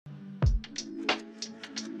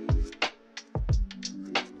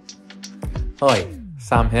Hi,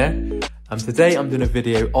 Sam here. Today I'm doing a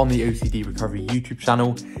video on the OCD Recovery YouTube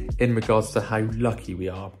channel in regards to how lucky we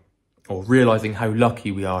are, or realising how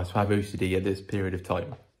lucky we are to have OCD at this period of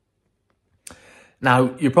time.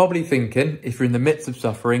 Now, you're probably thinking, if you're in the midst of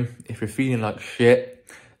suffering, if you're feeling like shit,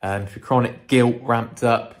 if your chronic guilt ramped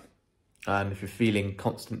up, if you're feeling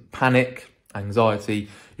constant panic, anxiety,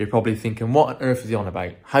 you're probably thinking, what on earth is he on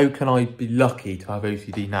about? How can I be lucky to have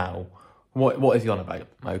OCD now? What is he on about?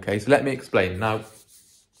 Okay, so let me explain. Now,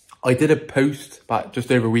 I did a post about just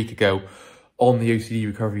over a week ago on the OCD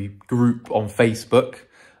recovery group on Facebook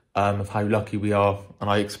of how lucky we are, and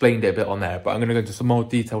I explained it a bit on there, but I'm going to go into some more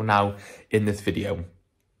detail now in this video.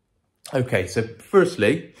 Okay, so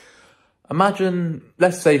firstly, imagine,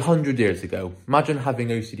 let's say 100 years ago, imagine having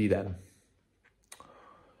OCD then.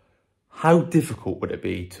 How difficult would it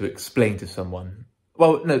be to explain to someone?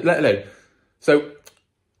 Well, no, let alone. So,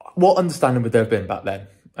 what understanding would there have been back then?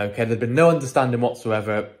 Okay, there'd been no understanding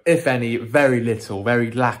whatsoever, if any, very little,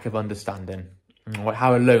 very lack of understanding.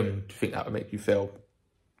 How alone do you think that would make you feel?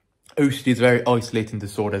 OCD is a very isolating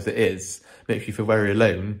disorder as it is, makes you feel very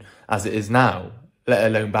alone as it is now, let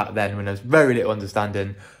alone back then when there's very little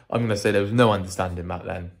understanding. I'm going to say there was no understanding back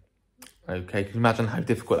then. Okay, can you imagine how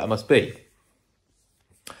difficult that must be?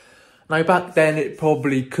 Now, back then, it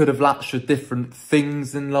probably could have latched to different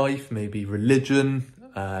things in life, maybe religion,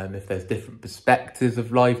 if there's different perspectives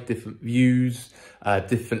of life, different views,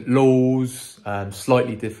 different laws,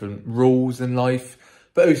 slightly different rules in life.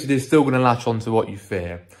 But OCD is still going to latch on to what you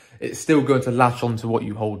fear. It's still going to latch on to what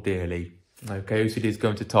you hold dearly. Okay, OCD is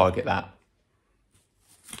going to target that.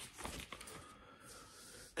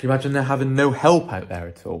 Can you imagine there having no help out there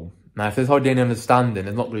at all? Now, if there's hardly any understanding,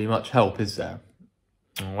 there's not really much help, is there?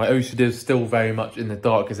 OCD is still very much in the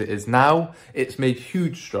dark as it is now. It's made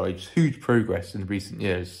huge strides, huge progress in recent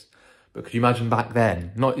years. But could you imagine back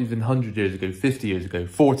then, not even 100 years ago, 50 years ago,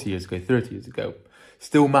 40 years ago, 30 years ago,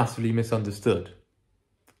 still massively misunderstood?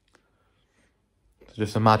 So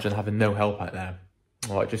just imagine having no help out there.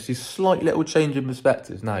 All right, just these slight little change in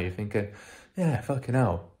perspectives. Now you're thinking, yeah, fucking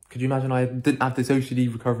hell. Could you imagine I didn't have this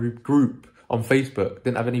OCD recovery group on Facebook,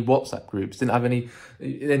 didn't have any WhatsApp groups, didn't have any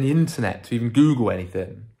internet to even Google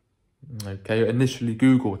anything. Okay, initially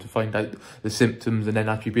Google to find out the symptoms and then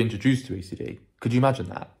actually be introduced to OCD. Could you imagine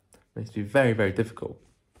that? It makes it very, very difficult.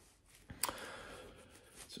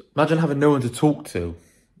 So imagine having no one to talk to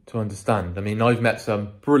understand. I mean, I've met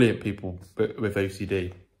some brilliant people with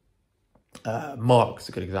OCD. Mark's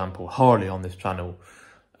a good example, Harley on this channel.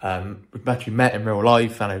 We've actually met in real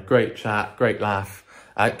life and a great chat, great laugh.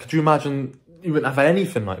 Could you imagine you wouldn't have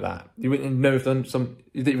anything like that? You wouldn't know if you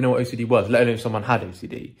didn't even know what OCD was, let alone if someone had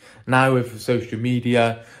OCD. Now with social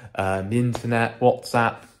media, the internet,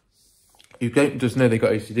 WhatsApp, you don't just know they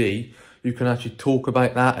got OCD. You can actually talk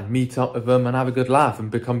about that and meet up with them and have a good laugh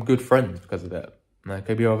and become good friends because of it.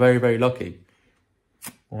 Okay, we are very, very lucky.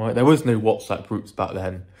 All right, there was no WhatsApp groups back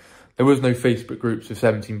then. There was no Facebook groups with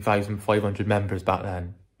 17,500 members back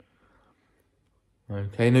then.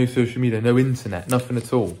 Okay, no social media, no internet, nothing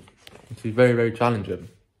at all. It's very, very challenging.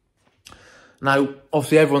 Now,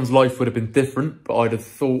 obviously everyone's life would have been different, but I'd have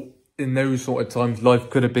thought in those sort of times life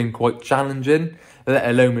could have been quite challenging, let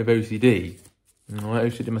alone with OCD.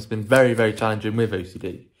 OCD must have been very, very challenging with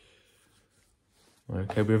OCD.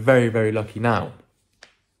 Okay, we're very, very lucky now.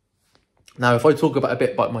 Now, if I talk about a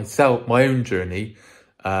bit about myself, my own journey,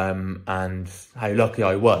 and how lucky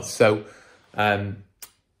I was. So,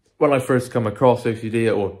 when I first come across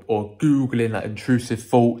OCD or Googling like intrusive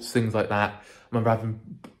thoughts, things like that, I remember having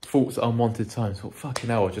thoughts at unwanted times, thought,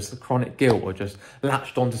 fucking hell, or just the chronic guilt, or just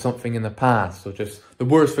latched onto something in the past, or just the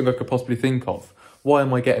worst thing I could possibly think of. Why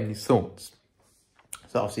am I getting these thoughts? So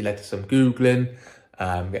that obviously led to some Googling,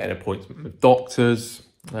 getting an appointment with doctors,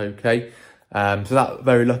 okay. So that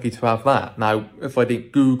very lucky to have that. Now, if I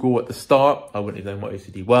didn't Google at the start, I wouldn't have known what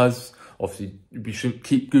OCD was. Obviously, you shouldn't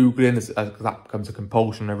keep Googling as that becomes a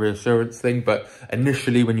compulsion, a reassurance thing. But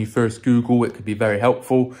initially, when you first Google, it could be very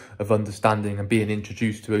helpful of understanding and being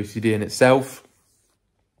introduced to OCD in itself.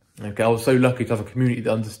 Okay, I was so lucky to have a community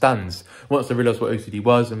that understands. Once I realised what OCD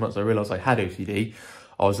was and once I realised I had OCD,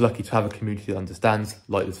 I was lucky to have a community that understands,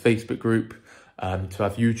 like this Facebook group, to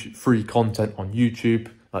have YouTube, free content on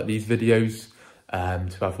YouTube, like these videos,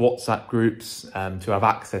 to have WhatsApp groups, to have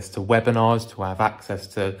access to webinars, to have access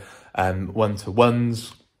to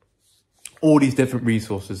one-to-ones, all these different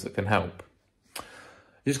resources that can help.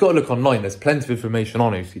 You just got to look online. There's plenty of information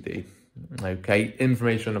on OCD. Okay,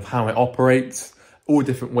 information of how it operates, all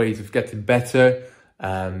different ways of getting better.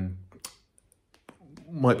 Some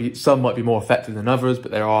might be more effective than others,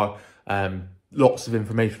 but there are lots of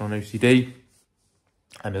information on OCD.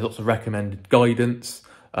 And there's lots of recommended guidance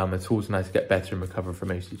and tools on how to get better and recover from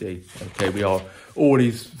OCD. Okay, we are all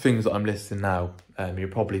these things that I'm listing now. You're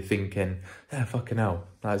probably thinking, yeah, fucking hell,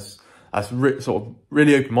 that's sort of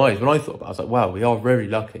really opened my eyes. When I thought about it, I was like, wow, we are very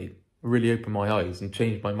lucky. Really opened my eyes and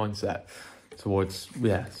changed my mindset towards,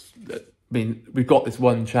 yes. I mean, we've got this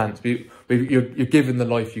one chance. You're given the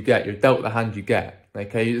life you get. You're dealt the hand you get.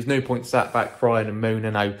 Okay, there's no point sat back crying and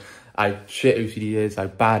moaning how shit OCD is, how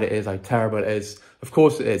bad it is, how terrible it is. Of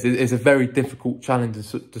course it is. It's a very difficult challenge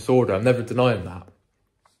disorder. I'm never denying that.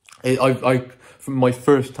 From my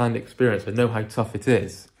first-hand experience, I know how tough it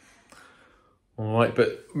is. All right,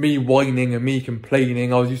 but me whining and me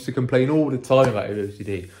complaining, I was used to complain all the time about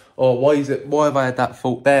OCD. Oh, why have I had that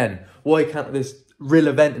fault then? Why can't this real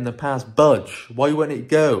event in the past budge? Why won't it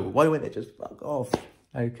go? Why won't it just fuck off?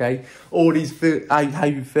 Okay, all these how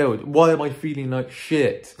you feel. Why am I feeling like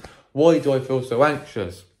shit? Why do I feel so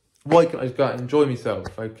anxious? Why can't I just go out and enjoy myself?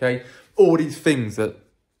 Okay, all these things that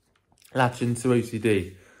latch into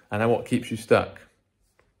OCD and what keeps you stuck.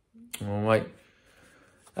 All right.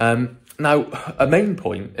 Now, a main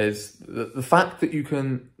point is the fact that you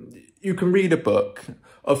can read a book.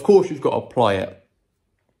 Of course, you've got to apply it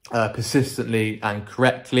persistently and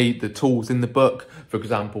correctly. The tools in the book, for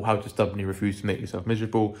example, how to stubbornly refuse to make yourself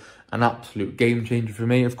miserable, an absolute game changer for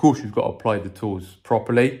me. Of course, you've got to apply the tools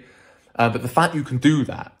properly. But the fact you can do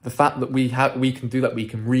that, the fact that we can do that, we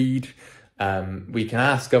can read, we can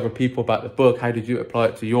ask other people about the book. How did you apply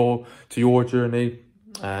it to your journey?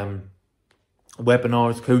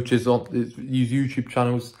 Webinars, coaches use YouTube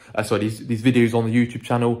channels. These videos on the YouTube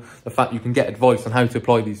channel. The fact you can get advice on how to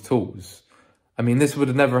apply these tools. I mean, this would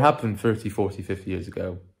have never happened 30, 40, 50 years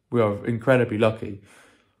ago. We are incredibly lucky.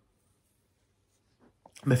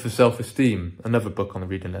 Myth of Self-Esteem, another book on the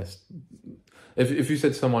reading list. If you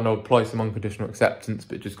said to someone, I'll apply some unconditional acceptance,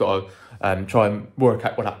 but just got to try and work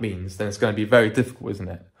out what that means, then it's going to be very difficult, isn't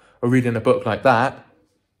it? Or reading a book like that,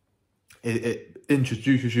 it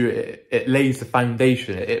introduces you, it lays the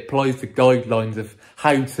foundation, it applies the guidelines of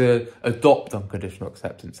how to adopt unconditional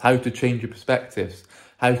acceptance, how to change your perspectives,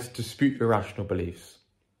 how to dispute your rational beliefs,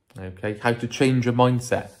 okay? How to change your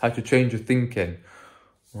mindset, how to change your thinking,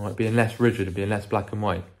 all right? Being less rigid and being less black and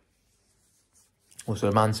white. Also,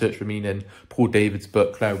 A Man's Search for Meaning, Paul David's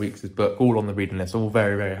book, Claire Weeks' book, all on the reading list, all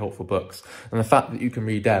very, very helpful books. And the fact that you can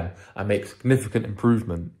read them and make significant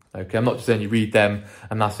improvement, okay? I'm not just saying you read them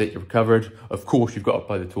and that's it, you're recovered. Of course, you've got to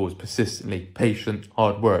apply the tools persistently, patient,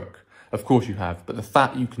 hard work. Of course you have. But the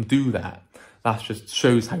fact you can do that, that just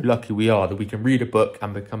shows how lucky we are that we can read a book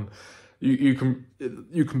and become, you can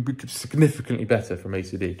be significantly better from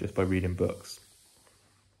OCD just by reading books.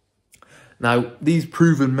 Now, these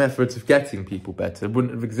proven methods of getting people better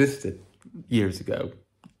wouldn't have existed years ago,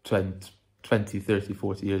 20, 30,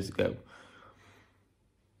 40 years ago.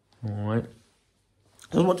 All right.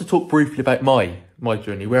 So I want to talk briefly about my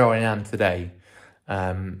journey, where I am today,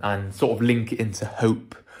 and sort of link it into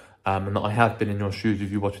hope. And that I have been in your shoes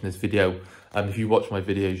if you're watching this video. If you watch my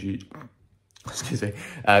videos,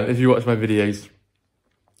 if you watch my videos,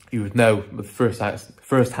 you would know the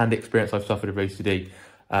first-hand experience I've suffered of OCD.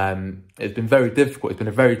 It's been very difficult. It's been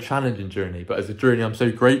a very challenging journey, but as a journey I'm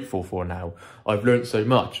so grateful for now. I've learned so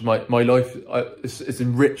much. My life, it's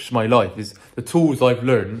enriched my life. The tools I've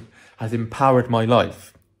learned has empowered my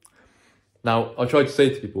life. Now, I try to say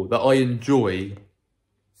to people that I enjoy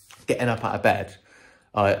getting up out of bed.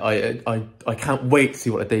 I can't wait to see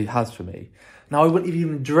what the day has for me. Now, I wouldn't have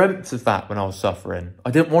even dreamt of that when I was suffering.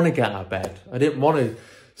 I didn't want to get out of bed. I didn't want to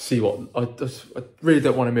see I really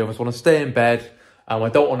don't want to move. I just want to stay in bed. I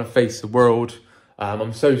don't want to face the world.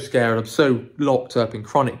 I'm so scared. I'm so locked up in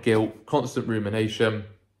chronic guilt, constant rumination.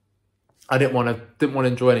 I didn't want to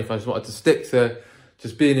enjoy anything. I just wanted to stick to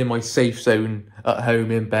just being in my safe zone at home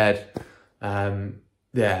in bed.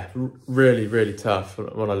 Yeah, really, really tough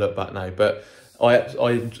when I look back now. But like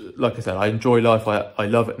I said, I enjoy life. I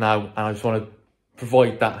love it now, and I just want to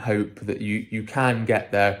provide that hope that you can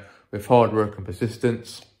get there with hard work and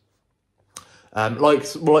persistence. Like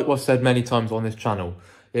what's said many times on this channel,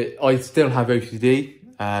 I still have OCD,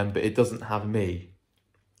 but it doesn't have me.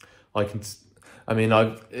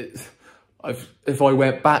 If I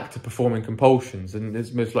went back to performing compulsions, and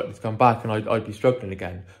it's most likely to come back, and I'd be struggling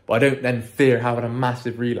again. But I don't then fear having a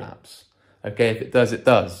massive relapse. Okay, if it does, it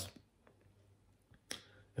does.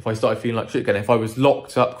 If I started feeling like shit again, if I was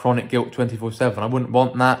locked up, chronic guilt 24/7, I wouldn't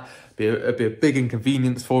want that. It'd be a big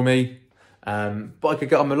inconvenience for me. But I could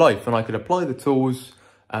get on with life, and I could apply the tools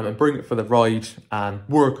and bring it for the ride and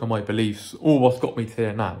work on my beliefs, all what's got me to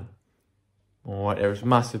here now. All right, there is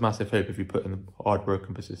massive, massive hope if you put in the hard work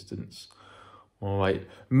and persistence. All right,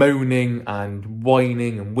 moaning and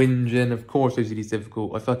whining and whinging. Of course, OCD is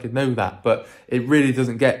difficult. I fucking know that, but it really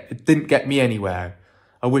didn't get me anywhere.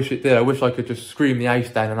 I wish it did. I wish I could just scream the house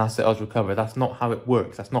down and that's it, I was recovered. That's not how it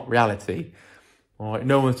works. That's not reality. All right,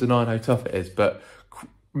 no one's denying how tough it is, but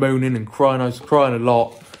moaning and crying, I was crying a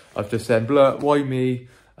lot. I've just said, why me?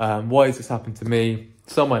 Why has this happened to me?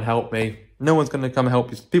 Someone help me. No one's going to come and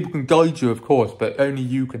help you. People can guide you, of course, but only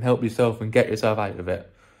you can help yourself and get yourself out of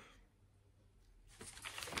it.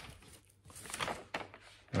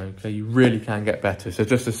 Okay, you really can get better. So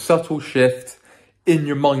just a subtle shift in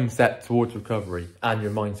your mindset towards recovery and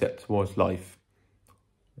your mindset towards life.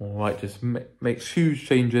 All right, just make huge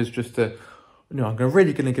changes just to, I'm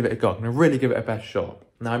really going to give it a go. I'm going to really give it a best shot.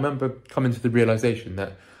 Now, I remember coming to the realisation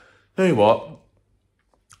that, you know what?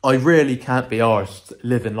 I really can't be arsed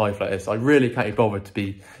living life like this. I really can't be bothered to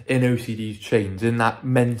be in OCD's chains, in that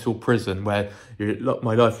mental prison where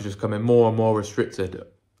my life is just becoming more and more restricted.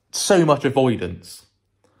 So much avoidance.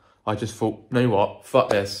 I just thought, you know what, fuck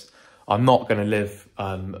this. I'm not going to live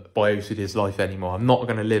by OCD's life anymore. I'm not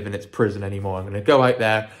going to live in its prison anymore. I'm going to go out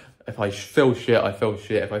there. If I feel shit, I feel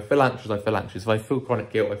shit. If I feel anxious, I feel anxious. If I feel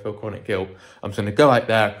chronic guilt, I feel chronic guilt. I'm just going to go out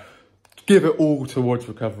there, give it all towards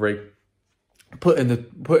recovery, put in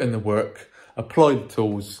the work, apply the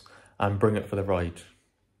tools, and bring it for the ride.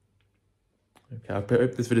 Okay, I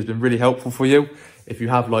hope this video has been really helpful for you. If you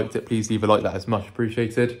have liked it, please leave a like. That is much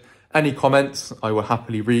appreciated. Any comments, I will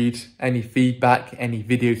happily read. Any feedback, any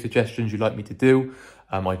video suggestions you'd like me to do,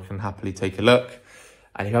 I can happily take a look.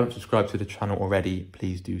 And if you haven't subscribed to the channel already,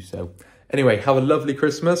 please do so. Anyway, have a lovely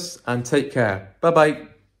Christmas and take care.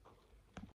 Bye-bye.